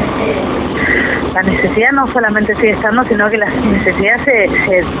estando. La necesidad no solamente sigue estando, sino que la necesidad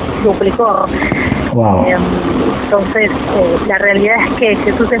se duplicó. Wow. Entonces, la realidad es que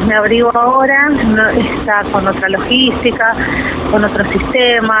Jesús es mi abrigo ahora, no, está con otra logística, con otro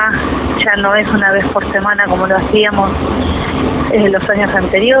sistema, ya no es una vez por semana como lo hacíamos los años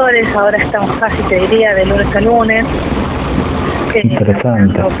anteriores, ahora estamos casi, te diría, de lunes a lunes.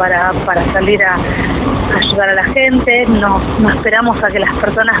 Interesante. Para salir a ayudar a la gente, no esperamos a que las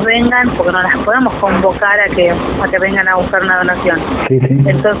personas vengan porque no las podemos convocar a que vengan a buscar una donación. Sí.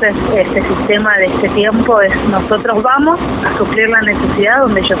 Entonces este sistema de este tiempo es nosotros vamos a suplir la necesidad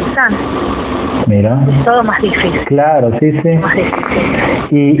donde ellos están. Mira. Es todo más difícil. Claro, sí. Más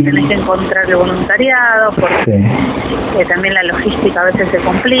difícil. Y tenés que encontrar el voluntariado porque también la logística a veces se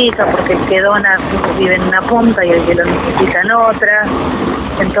complica porque el que dona vive en una punta y el que lo necesita en otra.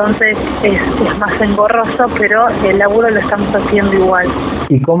 Entonces es más engorroso, pero el laburo lo estamos haciendo igual.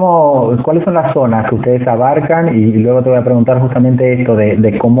 ¿Y cuáles son las zonas que ustedes abarcan? Y luego te voy a preguntar justamente esto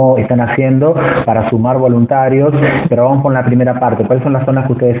de cómo están haciendo para sumar voluntarios, pero vamos con la primera parte. ¿Cuáles son las zonas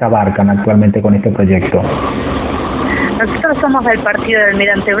que ustedes abarcan actualmente con este proyecto? Nosotros somos del partido del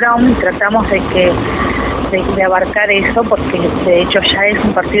Almirante Brown y tratamos de abarcar eso porque de hecho ya es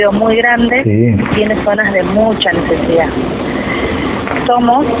un partido muy grande y tiene zonas de mucha necesidad.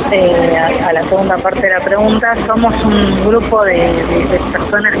 Somos, a la segunda parte de la pregunta, somos un grupo de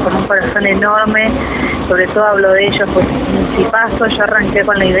personas con un corazón enorme, sobre todo hablo de ellos, pues si paso, yo arranqué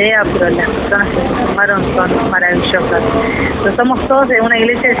con la idea, pero las personas que se sumaron son maravillosas. Pero somos todos de una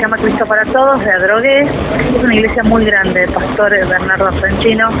iglesia que se llama Cristo para Todos, de Adrogué, es una iglesia muy grande, el pastor Bernardo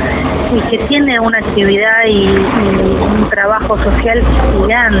Franchino, y que tiene una actividad y un trabajo social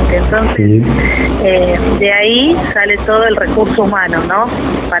gigante, entonces de ahí sale todo el recurso humano, ¿no?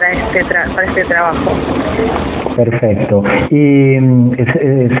 Para este trabajo. Perfecto. Y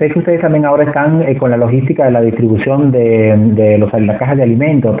sé que ustedes también ahora están con la logística de la distribución de la caja de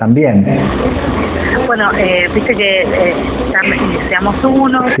alimentos también. Bueno, viste que iniciamos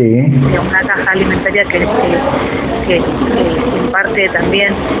una caja alimentaria que en parte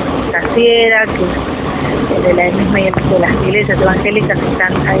también casiera, que de la misma de las iglesias evangélicas que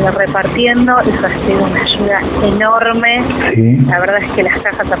están ahí repartiendo. Eso ha sido una ayuda enorme. La verdad es que las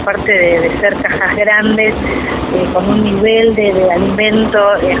cajas, aparte de ser cajas grandes, con un nivel de alimento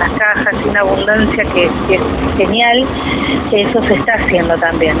en las cajas y una abundancia que es genial, eso se está haciendo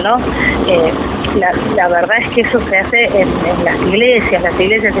también, ¿no? La verdad es que eso se hace en las iglesias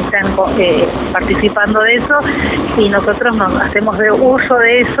están participando de eso y nosotros nos hacemos uso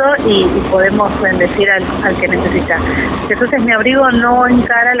de eso y podemos bendecir al que necesita. Jesús es mi abrigo no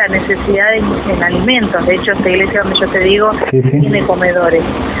encara la necesidad en alimentos, de hecho esta iglesia donde yo te digo tiene comedores,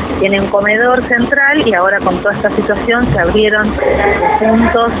 tiene un comedor central y ahora con toda esta situación se abrieron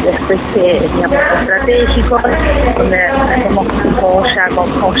puntos digamos estratégicos donde hacemos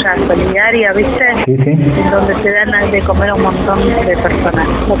olla solidaria, ¿viste? En donde se dan de comer a un montón de personas.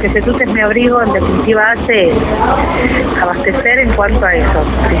 Lo que Jesús es mi abrigo en definitiva hace es abastecer en cuanto a eso,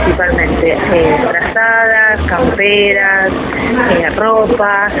 principalmente calzadas, camperas,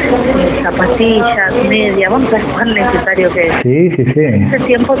 ropa, zapatillas, medias. Vamos a ver cuán necesario que es. Sí. En este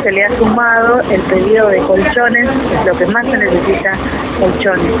tiempo se le ha sumado el pedido de colchones, es lo que más se necesita,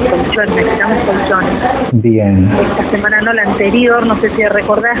 colchones, necesitamos colchones. Bien. Esta semana no, la anterior, no sé si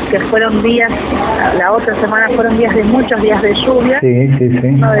recordás que fueron días, la otra semana fueron días de muchos días de lluvia. Sí.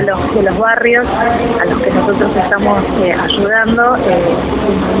 Uno de los barrios a los que nosotros estamos ayudando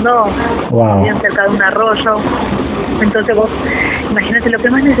inundó, bien cerca de un arroyo. Entonces vos imagínate, lo que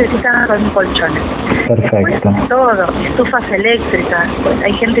más necesitan son colchones. Perfecto. Después, todo, estufas eléctricas.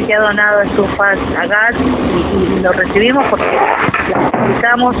 Hay gente que ha donado estufas a gas y lo recibimos porque las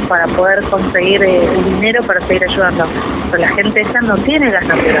necesitamos para poder conseguir el dinero para seguir ayudando. Pero la gente esa no tiene gas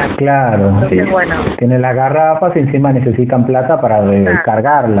natural. Claro. Entonces, bueno. Tienen las garrafas y encima necesitan plata para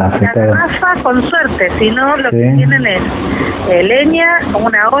cargarlas. La garrafa con suerte, si no lo que tienen es leña,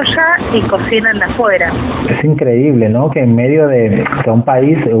 una olla y cocinan afuera. Es increíble, ¿no? Que en medio de un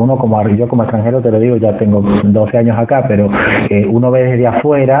país, uno yo como extranjero te lo digo, ya tengo 12 años acá, pero uno ve desde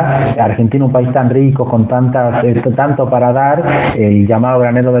afuera, Argentina un país tan rico, con tanto para dar, el llamado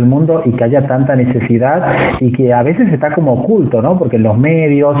granero del mundo, y que haya tanta necesidad y que a veces está como oculto, ¿no? Porque en los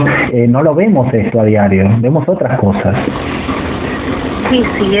medios no lo vemos esto a diario, vemos otras cosas.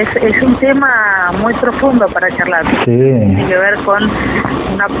 Sí, es un tema muy profundo para charlar. Sí. Tiene que ver con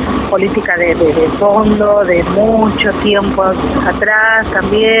una política de fondo, de mucho tiempo atrás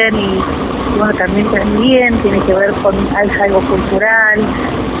también, y bueno, también tiene que ver con algo cultural.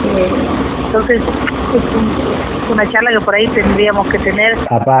 Entonces, es una charla que por ahí tendríamos que tener.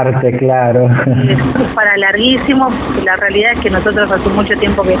 Aparte, claro. Es para larguísimo. La realidad es que nosotros hace mucho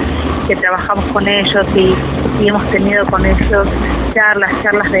tiempo que trabajamos con ellos y hemos tenido con ellos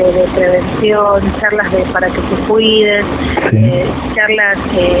charlas de prevención, charlas para que se cuiden, charlas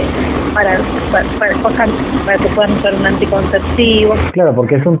para cosas para que puedan usar un anticonceptivo. Claro,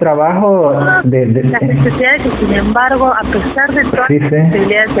 porque es un trabajo de las necesidades que, sin embargo, a pesar de todas las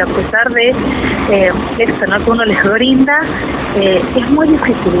posibilidades y a pesar de esto, ¿no?, que uno les brinda, es muy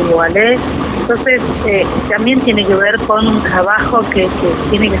difícil igual, Entonces, también tiene que ver con un trabajo que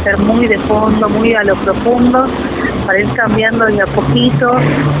tiene que ser muy de fondo, muy a lo profundo, para ir cambiando de a poquito.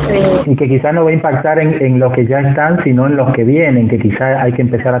 Y que quizás no va a impactar en los que ya están, sino en los que vienen, que quizás hay que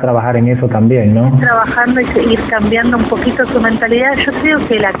empezar a trabajar en eso también, ¿no? Trabajando y ir cambiando un poquito su mentalidad. Yo creo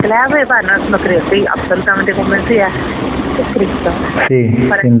que la clave, no creo, estoy absolutamente convencida, es Cristo. Sí,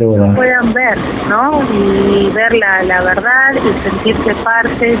 para sin duda. que puedan ver, ¿no? Y ver la verdad y sentirse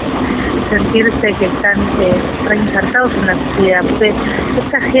parte, sentirse que están reinsertados en la sociedad. Porque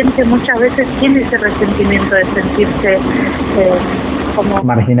esta gente muchas veces tiene ese resentimiento de sentirse como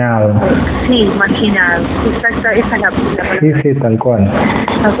marginado. Sí, marginado. Exacto, esa es la palabra. Sí, tal cual.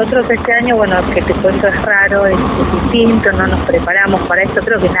 Nosotros este año, bueno, que te cuento, es raro, es distinto, no nos preparamos para esto,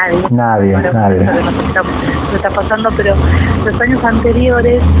 creo que nadie. Nos está pasando, pero los años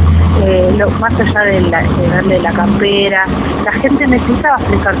anteriores, más allá de darle la campera, la gente necesitaba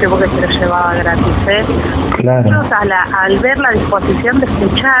explicarte por qué se lo llevaba gratis, Claro. Nosotros al ver la disposición de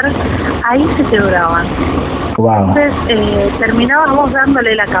escuchar, ahí se quebraban. Wow. Entonces terminábamos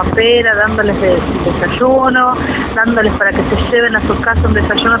dándole la campera, dándoles desayuno, dándoles para que se lleven a su casa un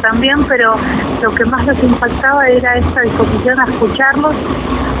desayuno también, pero lo que más les impactaba era esta disposición a escucharlos,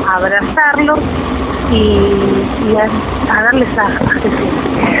 a abrazarlos y a darles a Jesús.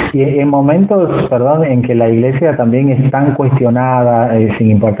 Y en momentos, en que la iglesia también es tan cuestionada,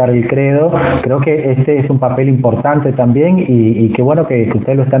 sin importar el credo, creo que este es un papel importante también, y qué bueno que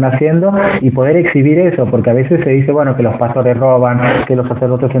ustedes lo están haciendo, y poder exhibir eso, porque a veces se dice, que los pastores roban, que los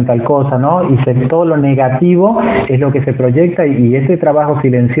sacerdotes hacen tal cosa, ¿no? Y todo lo negativo es lo que se proyecta, y ese trabajo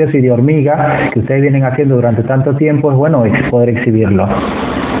silencioso y de hormiga que ustedes vienen haciendo durante tanto tiempo, es poder exhibirlo.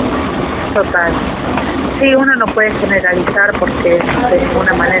 Total. Sí, uno no puede generalizar porque de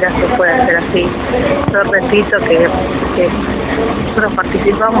ninguna manera se puede hacer así. Yo repito que nosotros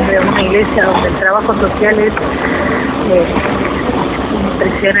participamos de una iglesia donde el trabajo social es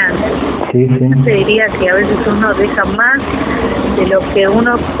impresionante. Sí. Yo te diría que a veces uno deja más de lo que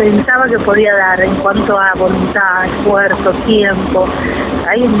uno pensaba que podía dar en cuanto a voluntad, esfuerzo, tiempo.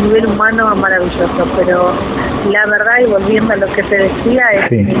 Hay un nivel humano maravilloso, pero la verdad, y volviendo a lo que te decía,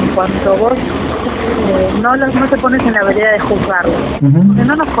 es en cuanto vos no te pones en la vereda de juzgarlo, porque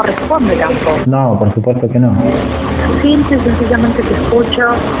no nos corresponde tampoco. No, por supuesto que no. Simple y sencillamente te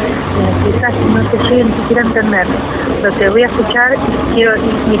escucho, quizás no te llegue ni siquiera a entender, pero te voy a escuchar y quiero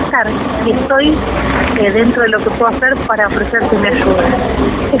quiero y estar, y estoy dentro de lo que puedo hacer para ofrecerte mi ayuda.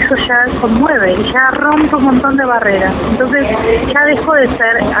 Eso ya conmueve y ya rompe un montón de barreras. Entonces ya dejo de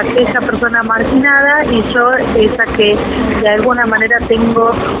ser aquella persona marginada y yo esa que de alguna manera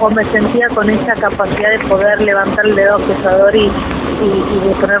tengo o me sentía con esa capacidad de poder levantar el dedo acusador y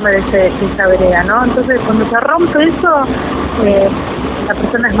de ponerme de esa vereda, ¿no? Entonces cuando se rompe eso, la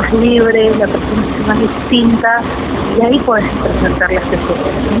persona es más libre, la persona es más distinta y ahí puedes presentarle a Jesús.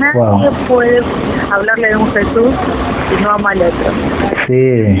 Nadie puede hablarle de un Jesús si no ama al otro.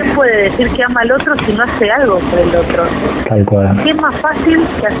 Sí. ¿Quién puede decir que ama al otro si no hace algo por el otro? Tal cual. ¿Qué es más fácil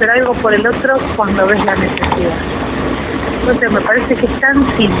que hacer algo por el otro cuando ves la necesidad? Entonces me parece que es tan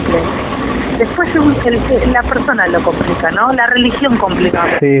simple. Después la persona lo complica, ¿no? La religión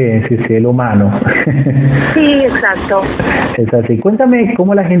complica. Sí, el humano. Sí, exacto. Es así. Cuéntame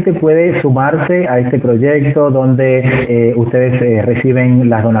cómo la gente puede sumarse a este proyecto, donde ustedes reciben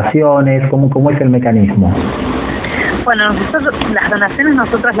las donaciones, cómo es el mecanismo. Bueno, las donaciones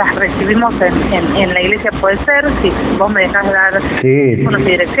nosotros las recibimos en la iglesia, puede ser, si vos me dejás dar unos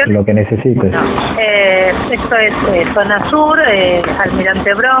direcciones. Lo que necesites. No. Esto es zona sur,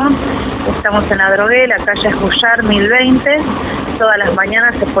 Almirante Brown, estamos en Adrogué, la calle Esbullar 1020, todas las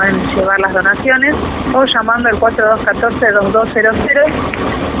mañanas se pueden llevar las donaciones, o llamando al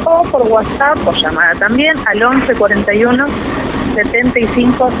 4214-2200, o por WhatsApp, o llamada también, al 1141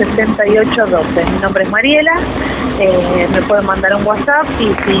 75 68 12. Mi nombre es Mariela, me pueden mandar un WhatsApp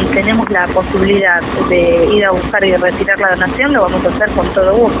y si tenemos la posibilidad de ir a buscar y retirar la donación, lo vamos a hacer con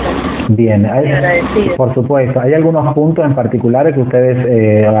todo gusto. Bien, por supuesto. ¿Hay algunos puntos en particular que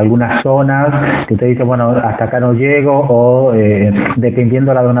ustedes, algunas zonas, que ustedes dicen, bueno, hasta acá no llego, o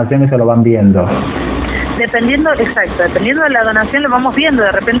dependiendo de la donación eso lo van viendo? Dependiendo de la donación lo vamos viendo.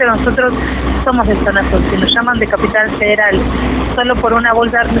 De repente nosotros somos de zona sur, si nos llaman de Capital Federal solo por una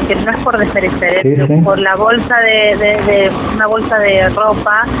bolsa, que no es por desmerecer, por la bolsa de una bolsa de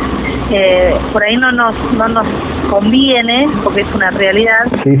ropa, por ahí no nos conviene, porque es una realidad,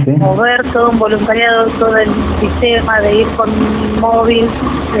 mover todo un voluntariado, todo el sistema de ir con móvil,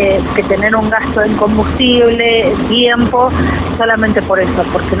 que tener un gasto en combustible, tiempo, solamente por eso,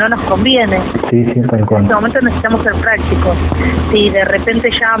 porque no nos conviene. En este momento necesitamos ser prácticos. Si de repente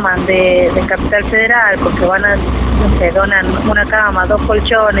llaman de Capital Federal porque van a, no sé, donan una cama, 2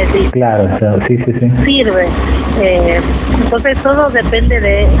 colchones y sirve. Entonces todo depende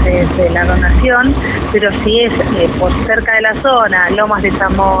de la donación, pero si es por cerca de la zona, Lomas de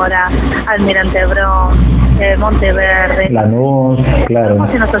Zamora, Almirante Brown, Monteverde, Lanús, claro.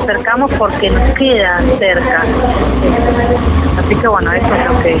 Si nos acercamos porque nos queda cerca. Así que bueno, eso es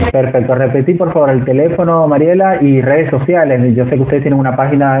lo que... Perfecto. Repetí por favor el teléfono, Mariela, y redes sociales. Yo sé que ustedes tienen una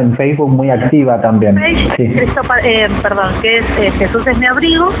página en Facebook muy activa también. Que es Jesús es mi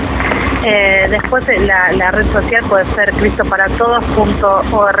abrigo. Después la red social puede ser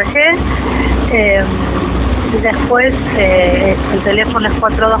cristoparatodos.org. Y después el teléfono es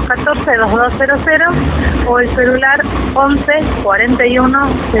 4214-2200 o el celular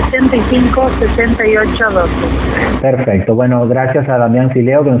 11-41-75-68-12. Perfecto. Bueno, gracias a Damián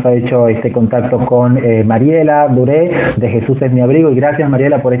Sileo que nos ha hecho este contacto con Mariela Duré de Jesús es mi abrigo, y gracias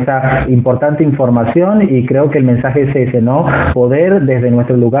Mariela por esta importante información, y creo que el mensaje es ese, ¿no? Poder desde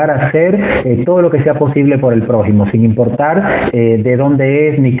nuestro lugar hacer todo lo que sea posible por el prójimo, sin importar de dónde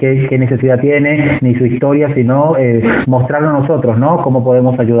es, ni qué necesidad tiene, ni su historia, sino mostrarlo a nosotros, ¿no? Cómo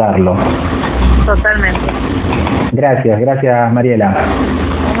podemos ayudarlo. Totalmente. Gracias Mariela.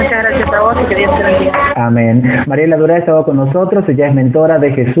 Muchas gracias a vos y que Dios te bendiga. Amén. Mariela Durá ha estado con nosotros, ella es mentora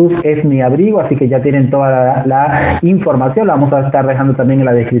de Jesús es mi abrigo, así que ya tienen toda la información, la vamos a estar dejando también en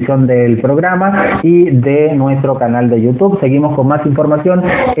la descripción del programa y de nuestro canal de YouTube. Seguimos con más información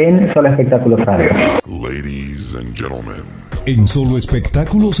en Solo Espectáculos Radio. Ladies and gentlemen. En Solo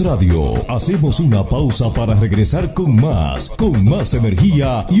Espectáculos Radio hacemos una pausa para regresar con más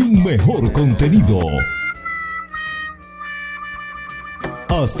energía y un mejor contenido.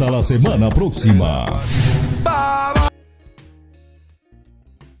 Hasta la semana próxima.